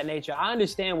things of that nature. I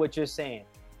understand what you're saying.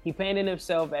 He painted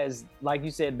himself as, like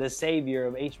you said, the savior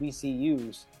of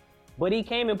HBCUs. But he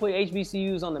came and put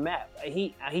HBCUs on the map.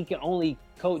 He can only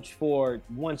coach for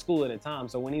one school at a time.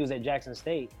 So when he was at Jackson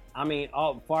State, I mean,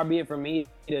 far be it from him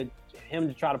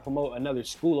to try to promote another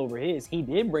school over his. He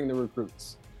did bring the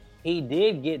recruits. He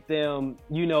did get them,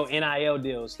 NIL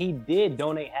deals. He did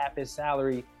donate half his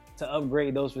salary to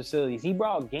upgrade those facilities. He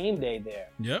brought game day there.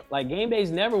 Yep. Like, game days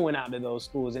never went out to those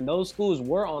schools, and those schools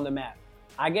were on the map.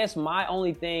 I guess my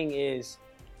only thing is,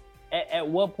 at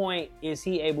what point is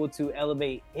he able to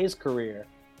elevate his career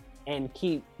and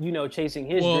keep, chasing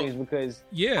his dreams? Because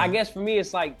I guess for me,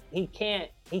 it's like he can't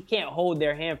hold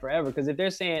their hand forever. Because if they're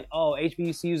saying, oh,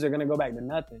 HBCUs are going to go back to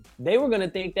nothing, they were going to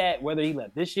think that whether he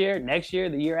left this year, next year,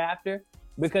 the year after,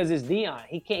 because it's Deion.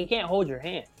 He can't hold your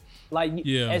hand. Like,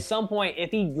 at some point,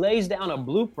 if he lays down a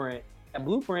blueprint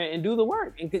and do the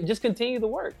work and just continue the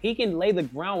work, he can lay the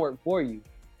groundwork for you,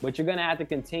 but you're going to have to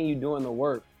continue doing the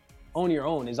work on your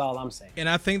own is all I'm saying. And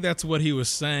I think that's what he was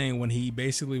saying when he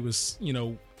basically was,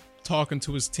 talking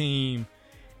to his team.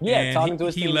 Yeah, talking to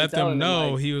his team. He let them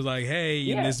know, he was like, hey,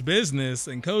 in this business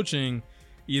and coaching,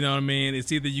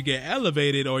 it's either you get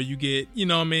elevated or you get, you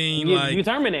get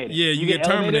terminated. Yeah, you get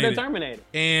terminated. Or terminated.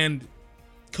 And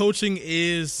coaching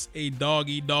is a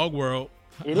dog-eat-dog world,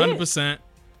 100%.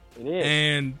 It is.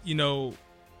 And,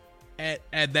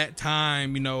 at that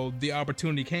time, the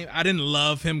opportunity came. I didn't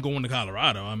love him going to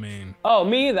Colorado. I mean,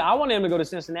 me either. I wanted him to go to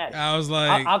Cincinnati. I was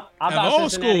like, I thought all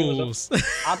schools.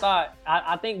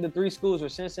 I think the three schools were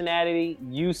Cincinnati,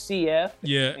 UCF,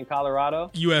 and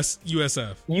Colorado.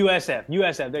 USF.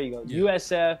 There you go. Yeah.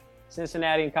 USF,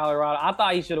 Cincinnati, and Colorado. I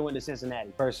thought he should have went to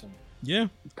Cincinnati personally. Yeah.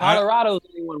 Colorado's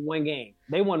only won one game.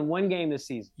 They won one game this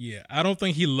season. Yeah, I don't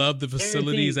think he loved the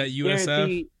facilities at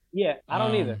USF. Yeah, I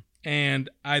don't either. And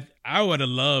I would have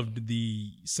loved the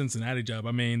Cincinnati job.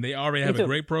 I mean, they already have a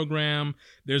great program.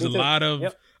 There's a lot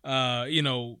of,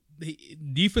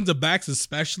 defensive backs,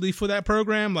 especially for that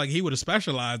program. Like, he would have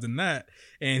specialized in that,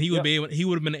 and he would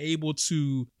have been able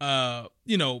to,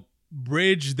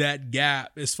 bridge that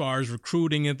gap as far as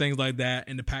recruiting and things like that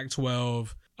in the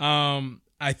Pac-12.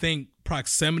 I think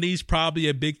proximity is probably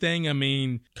a big thing. I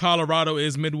mean, Colorado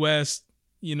is Midwest.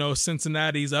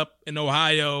 Cincinnati's up in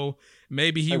Ohio.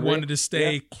 Maybe he wanted to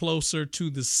stay closer to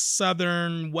the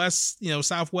southern west,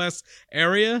 southwest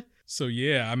area. So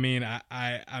I mean,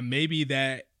 I maybe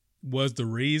that was the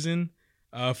reason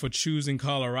for choosing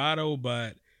Colorado,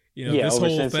 but this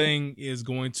whole thing is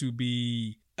going to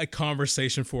be a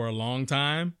conversation for a long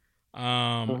time.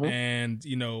 And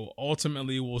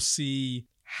ultimately we'll see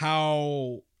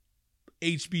how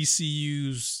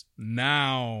HBCUs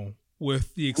now,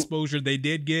 with the exposure they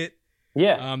did get,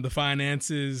 the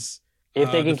finances, if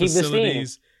they can keep the steam.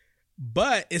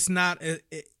 But it's not.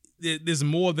 There's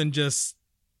more than just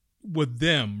with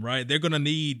them, right? They're gonna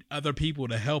need other people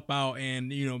to help out,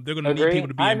 and they're gonna need people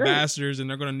to be ambassadors, and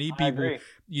they're gonna need people,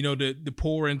 to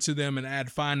pour into them and add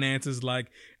finances. Like,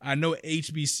 I know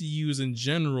HBCUs in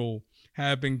general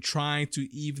have been trying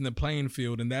to even the playing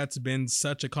field, and that's been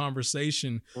such a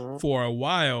conversation for a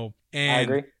while. And I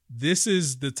agree. This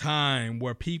is the time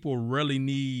where people really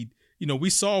need. We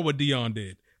saw what Deion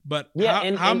did. But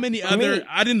how many other?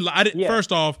 I didn't.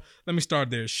 First off, let me start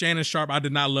there. Shannon Sharp. I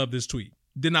did not love this tweet.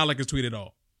 Did not like his tweet at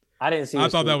all. I didn't see. I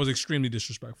thought that was extremely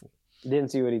disrespectful. Didn't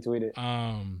see what he tweeted.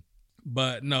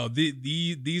 But no,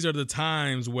 these are the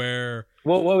times where.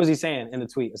 What was he saying in the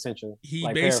tweet? Essentially, he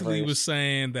basically was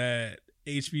saying that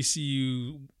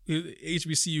HBCU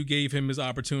gave him his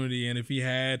opportunity, and if he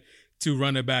had to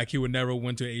run it back, he would never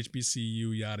went to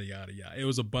HBCU. Yada yada yada. It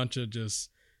was a bunch of just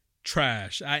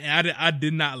trash. I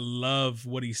did not love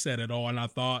what he said at all, and I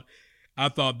thought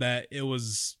that it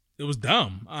was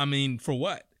dumb. I mean, for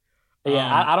what?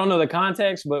 Yeah, I don't know the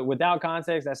context, but without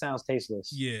context, that sounds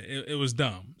tasteless. Yeah, it was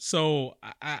dumb. So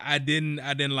I didn't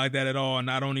like that at all,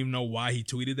 and I don't even know why he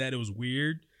tweeted that. It was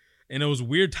weird, and it was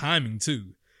weird timing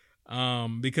too,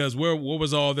 because what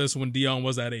was all this when Deion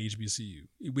was at HBCU?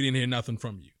 We didn't hear nothing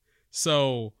from you.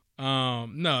 So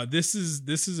no, this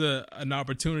is an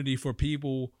opportunity for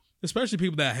people, especially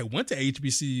people that had went to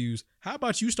HBCUs. How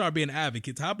about you start being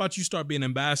advocates? How about you start being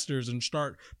ambassadors and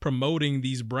start promoting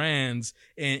these brands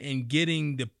and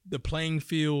getting the playing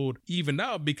field evened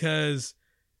out? Because,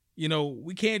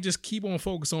 we can't just keep on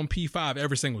focusing on P5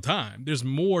 every single time. There's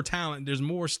more talent. There's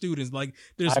more students. Like,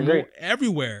 there's more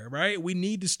everywhere, right? We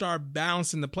need to start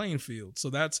balancing the playing field.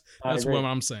 So that's what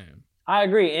I'm saying. I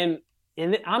agree. And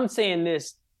I'm saying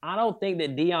this. I don't think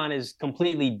that Deion is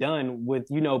completely done with,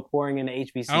 pouring into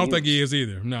HBCUs. I don't think he is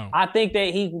either, no. I think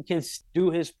that he can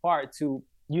do his part to,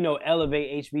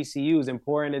 elevate HBCUs and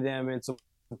pour into them and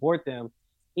support them,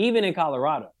 even in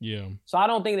Colorado. Yeah. So I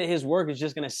don't think that his work is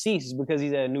just going to cease because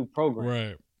he's at a new program.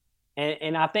 Right.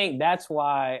 And I think that's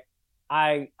why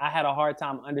I had a hard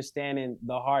time understanding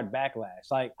the hard backlash.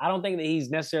 Like, I don't think that he's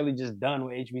necessarily just done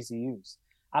with HBCUs.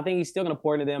 I think he's still going to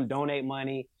pour into them, donate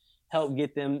money, help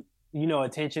get them,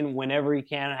 attention whenever he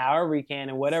can, however he can,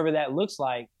 and whatever that looks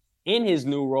like in his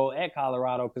new role at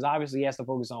Colorado, because obviously he has to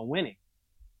focus on winning.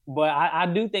 But I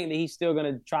do think that he's still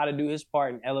going to try to do his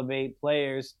part and elevate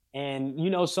players and,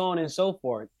 so on and so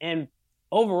forth. And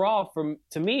overall,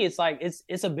 to me, it's like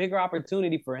it's a bigger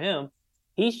opportunity for him.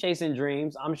 He's chasing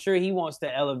dreams. I'm sure he wants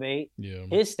to elevate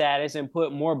his status and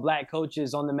put more Black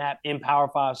coaches on the map in Power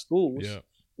 5 schools,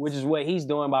 which is what he's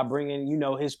doing by bringing,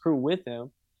 his crew with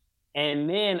him. And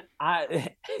then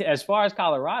as far as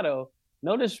Colorado,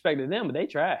 no disrespect to them, but they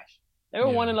trash. They were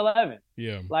 1-11.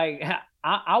 Yeah. Like,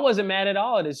 I wasn't mad at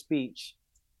all at his speech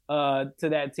to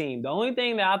that team. The only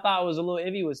thing that I thought was a little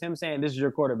iffy was him saying, "This is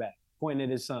your quarterback," pointing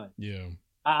at his son. Yeah.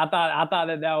 I thought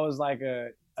that was like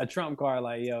a trump card,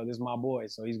 like, yo, this is my boy,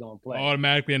 so he's gonna play.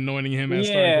 Automatically anointing him as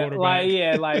starting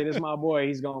quarterback. Like this is my boy,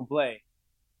 he's gonna play.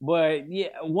 But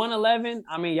 1-11,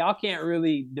 I mean, y'all can't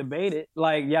really debate it.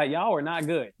 Like, y'all were not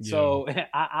good. Yeah. So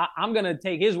I'm gonna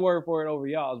take his word for it over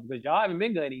y'all's, because y'all haven't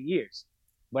been good in years.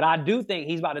 But I do think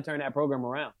he's about to turn that program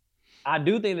around. I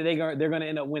do think that they're gonna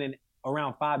end up winning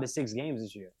around 5 to 6 games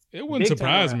this year. It wouldn't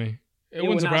surprise me. It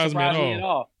wouldn't surprise me at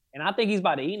all. And I think he's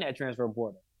about to eat in that transfer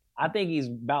portal. I think he's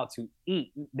about to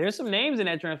eat. There's some names in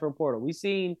that transfer portal. We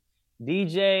seen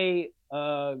DJ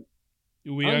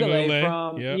Uiagalelei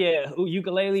from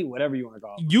ukulele, whatever you want to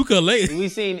call him. Ukulele. We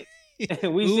seen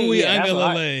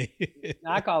Uiagalelei.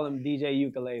 I call him DJ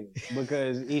Ukulele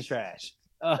because he's trash.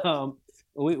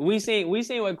 We seen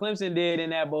what Clemson did in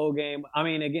that bowl game. I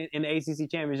mean, again in the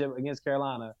ACC championship against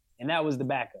Carolina, and that was the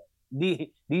backup.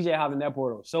 DJ hopped in that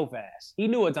portal so fast. He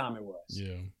knew what time it was.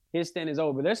 Yeah. His stint is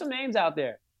over. There's some names out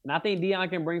there, and I think Deion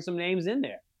can bring some names in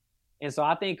there, and so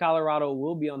I think Colorado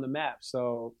will be on the map.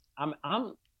 So I'm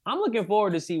looking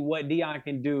forward to see what Deion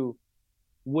can do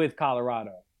with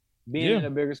Colorado, being in a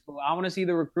bigger school. I want to see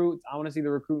the recruits. I want to see the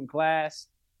recruiting class.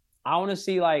 I want to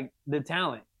see like the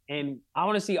talent, and I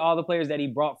want to see all the players that he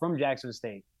brought from Jackson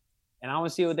State, and I want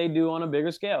to see what they do on a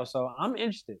bigger scale. So I'm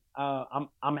interested.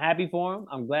 I'm happy for him.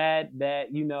 I'm glad that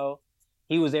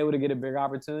he was able to get a bigger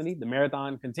opportunity. The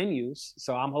marathon continues,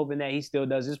 so I'm hoping that he still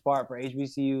does his part for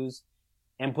HBCUs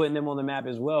and putting them on the map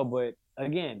as well. But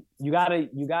again, you gotta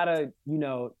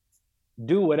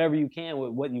do whatever you can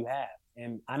with what you have.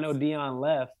 And I know Deion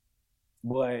left,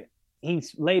 but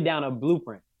he's laid down a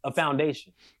blueprint, a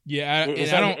foundation. Yeah, I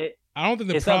don't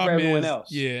think the problem is else.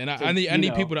 Yeah, and I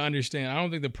need people to understand. I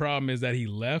don't think the problem is that he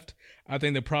left. I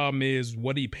think the problem is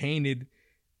what he painted,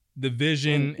 the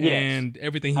vision and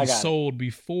everything he sold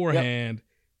beforehand,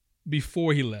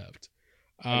 before he left.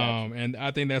 And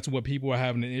I think that's what people are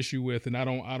having an issue with. And I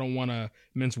don't want to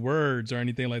mince words or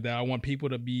anything like that. I want people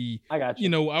to be, I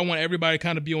want everybody to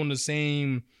kind of be on the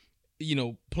same,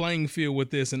 playing field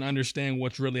with this and understand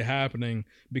what's really happening,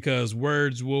 because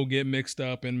words will get mixed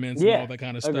up and minced and all that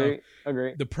kind of stuff.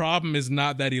 Agree. The problem is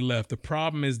not that he left. The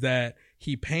problem is that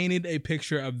he painted a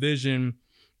picture, a vision,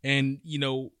 and,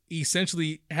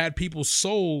 essentially had people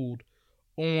sold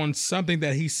on something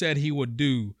that he said he would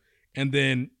do. And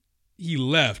then he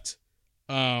left.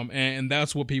 And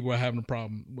that's what people are having a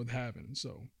problem with having.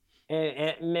 So.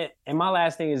 And my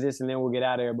last thing is this, and then we'll get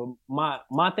out of here. But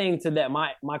my thing to that,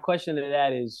 my question to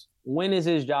that is, when is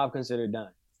his job considered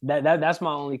done? That's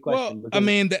my only question. Well, I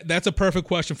mean, that's a perfect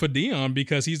question for Deion,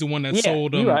 because he's the one that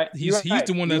sold him. He's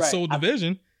the one that sold the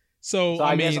vision. So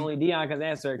I guess only Deion can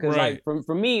answer it, because like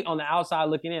for me on the outside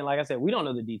looking in, like I said, we don't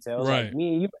know the details. Right. Like,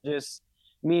 me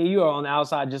and you are on the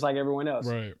outside just like everyone else.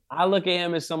 Right. I look at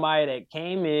him as somebody that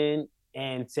came in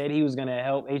and said he was going to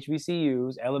help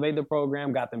HBCUs elevate the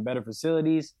program, got them better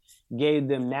facilities, gave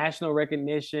them national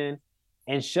recognition,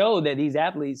 and showed that these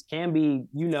athletes can be,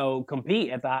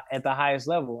 compete at the highest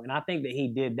level. And I think that he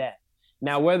did that.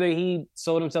 Now, whether he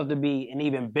sold himself to be an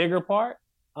even bigger part,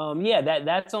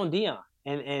 that's on Deion.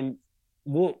 And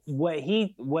what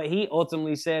he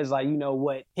ultimately says, like,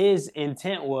 what his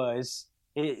intent was,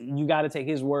 you got to take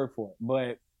his word for it.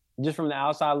 But just from the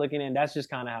outside looking in, that's just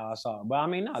kind of how I saw it. But I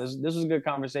mean, no, this was a good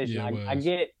conversation.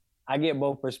 Yeah, I get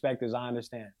both perspectives. I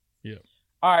understand. Yeah.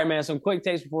 All right, man. Some quick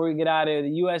takes before we get out of here. The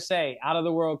USA out of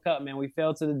the World Cup, man. We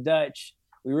fell to the Dutch.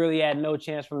 We really had no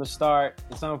chance from the start.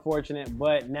 It's unfortunate,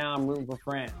 but now I'm rooting for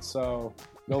France. So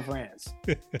go France.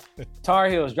 Tar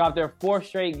Heels dropped their 4th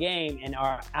straight game and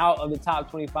are out of the top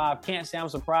 25. Can't say I'm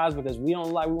surprised, because we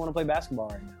want to play basketball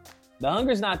right now. The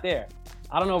hunger's not there.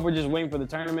 I don't know if we're just waiting for the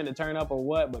tournament to turn up or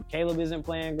what, but Caleb isn't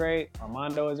playing great.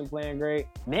 Armando isn't playing great.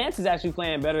 Nance is actually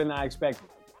playing better than I expected.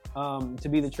 to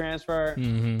be the transfer.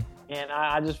 Mm-hmm. And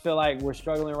I just feel like we're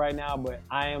struggling right now, but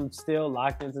I am still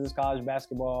locked into this college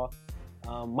basketball.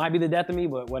 Might be the death of me,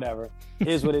 but whatever. It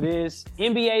is what it is.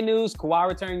 NBA news, Kawhi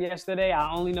returned yesterday.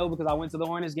 I only know because I went to the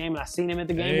Hornets game and I seen him at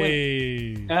the game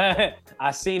winner.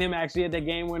 I seen him actually at the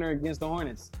game winner against the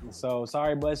Hornets. So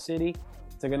sorry, Buzz City.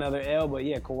 Took another L, but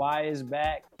yeah, Kawhi is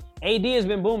back. AD has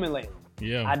been booming lately.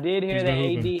 Yeah, I did hear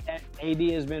that AD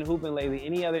has been hooping lately.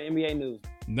 Any other NBA news?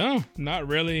 No, not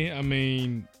really. I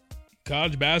mean,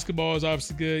 college basketball is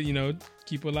obviously good. You know,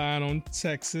 keep an eye on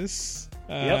Texas.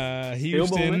 Yep.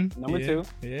 Houston, number 2.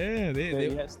 Yeah,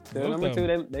 they still number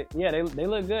 2. They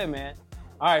look good, man.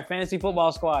 All right, fantasy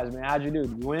football squads, man. How'd you do?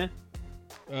 Did you win?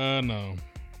 No.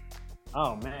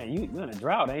 Oh man, you in a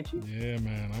drought, ain't you? Yeah,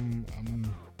 man.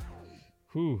 I'm.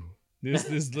 Whew.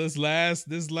 This last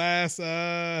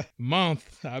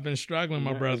month, I've been struggling,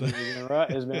 my brother.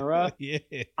 It's been rough. Yeah.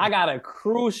 I got a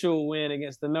crucial win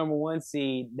against the number 1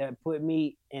 seed that put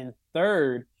me in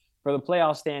 3rd for the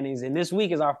playoff standings. And this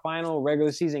week is our final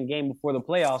regular season game before the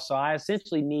playoffs. So I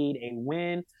essentially need a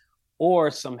win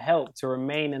or some help to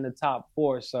remain in the top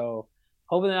 4. So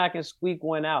hoping that I can squeak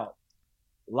one out.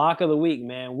 Lock of the week,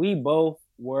 man. We both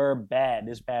were bad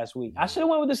this past week. I should have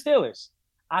went with the Steelers.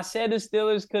 I said the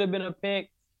Steelers could have been a pick.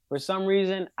 For some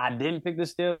reason, I didn't pick the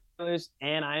Steelers,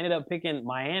 and I ended up picking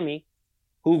Miami,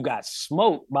 who got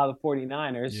smoked by the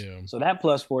 49ers. Yeah. So that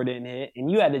 +4 didn't hit.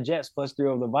 And you had the Jets +3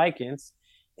 over the Vikings,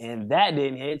 and that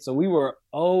didn't hit. So we were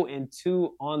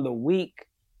 0-2 on the week.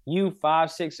 You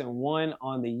 5-6-1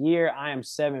 on the year. I am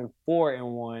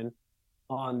 7-4-1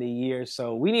 on the year.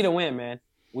 So we need a win, man.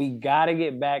 We got to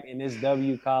get back in this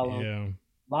W column. Yeah.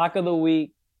 Lock of the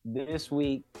week this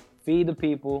week. Feed the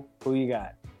people. Who you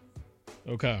got?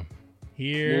 Okay.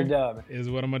 Here is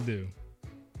what I'm going to do.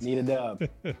 Need a dub.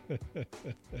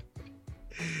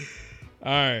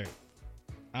 All right.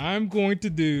 I'm going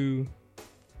to do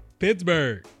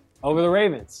Pittsburgh. Over the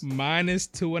Ravens.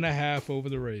 -2.5 over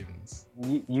the Ravens.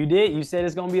 You did. You said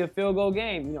it's going to be a field goal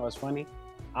game. You know, it's funny.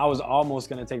 I was almost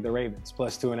going to take the Ravens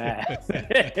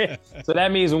 +2.5. So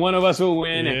that means one of us will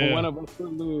win and one of us will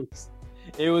lose.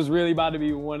 It was really about to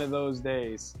be one of those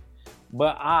days.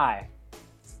 But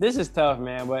this is tough,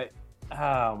 man, but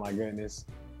oh my goodness.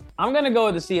 I'm going to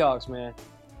go with the Seahawks, man.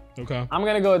 Okay. I'm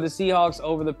going to go with the Seahawks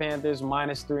over the Panthers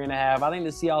 -3.5. I think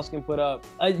the Seahawks can put up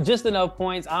just enough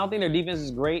points. I don't think their defense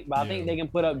is great, but I think they can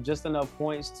put up just enough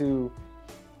points to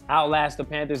outlast the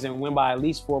Panthers and win by at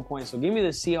least 4 points. So give me the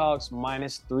Seahawks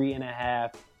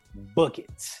 -3.5. Book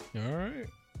it.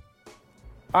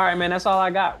 All right, man, that's all I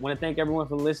got. Want to thank everyone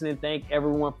for listening. Thank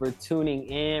everyone for tuning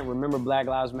in. Remember, Black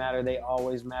Lives Matter. They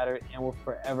always matter and will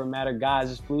forever matter. Guys,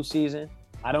 it's flu season.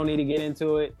 I don't need to get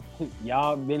into it.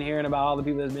 Y'all been hearing about all the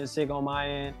people that's been sick on my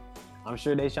end. I'm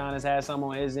sure Deshaun has had some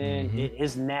on his end. Mm-hmm.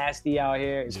 It's nasty out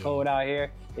here. It's cold out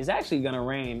here. It's actually going to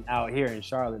rain out here in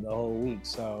Charlotte the whole week.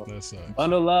 So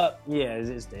bundle up. Yeah,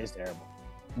 it's terrible.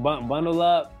 Bundle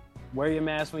up. Wear your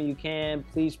mask when you can.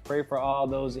 Please pray for all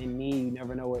those in need. You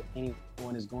never know what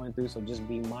anyone is going through, so just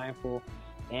be mindful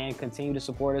and continue to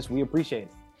support us. We appreciate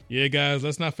it. Yeah, guys,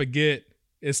 let's not forget,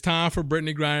 it's time for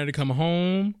Brittany Griner to come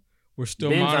home. We're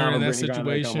still monitoring that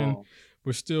situation.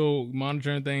 We're still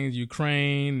monitoring things,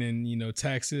 Ukraine and,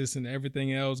 Texas and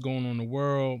everything else going on in the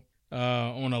world.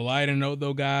 On a lighter note,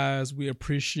 though, guys, we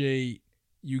appreciate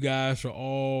you guys for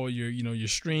all your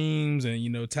streams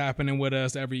and, tapping in with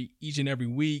us each and every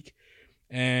week.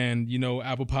 And,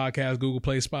 Apple Podcasts, Google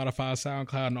Play, Spotify,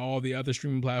 SoundCloud, and all the other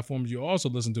streaming platforms you also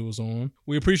listen to us on.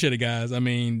 We appreciate it, guys. I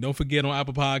mean, don't forget on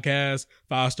Apple Podcasts,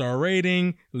 5-star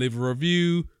rating, leave a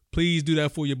review. Please do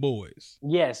that for your boys.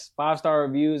 Yes, 5-star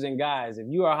reviews. And guys, if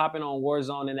you are hopping on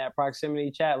Warzone in that proximity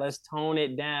chat, let's tone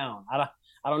it down.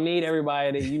 I don't need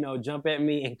everybody to, jump at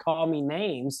me and call me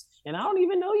names. And I don't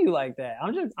even know you like that.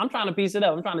 I'm trying to piece it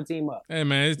up. I'm trying to team up. Hey,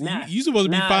 man, you supposed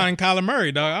to be finding Kyler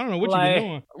Murray, dog. I don't know what you've been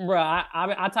doing. Bro,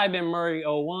 I type in Murray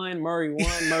 01, Murray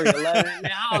 1, Murray 11.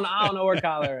 Man, I don't know where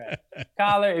Kyler at.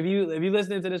 Kyler, if you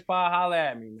listening to this pod, holler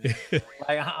at me, man.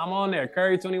 I'm on there.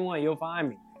 Curry 21, you'll find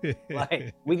me.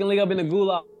 We can link up in the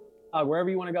gulag. Wherever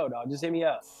you want to go, dog. Just hit me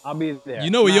up. I'll be there.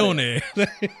 You know you're on there.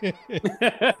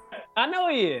 I know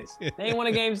he is. They ain't won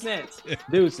a game since.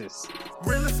 Deuces.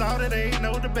 Really solid, ain't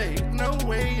no debate. No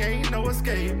way, ain't no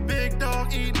escape. Big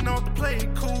dog eating off the plate.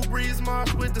 Cool breeze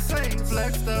march with the Saints.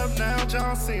 Flexed up now,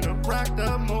 John Cena. Racked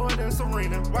up more than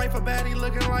Serena. Wife a baddie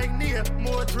looking like Nia.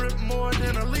 More drip, more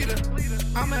than a leader.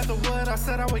 I'm after what I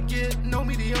said I would get. No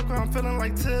mediocre, I'm feeling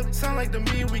like Tip. Sound like to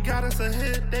me, we got us a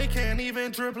hit. They can't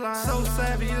even drip line. So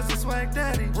savvy is a swag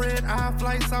daddy. Red eye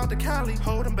flights out to Cali.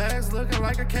 Holding bags looking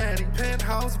like a caddy.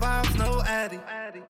 Penthouse vibes, no addy.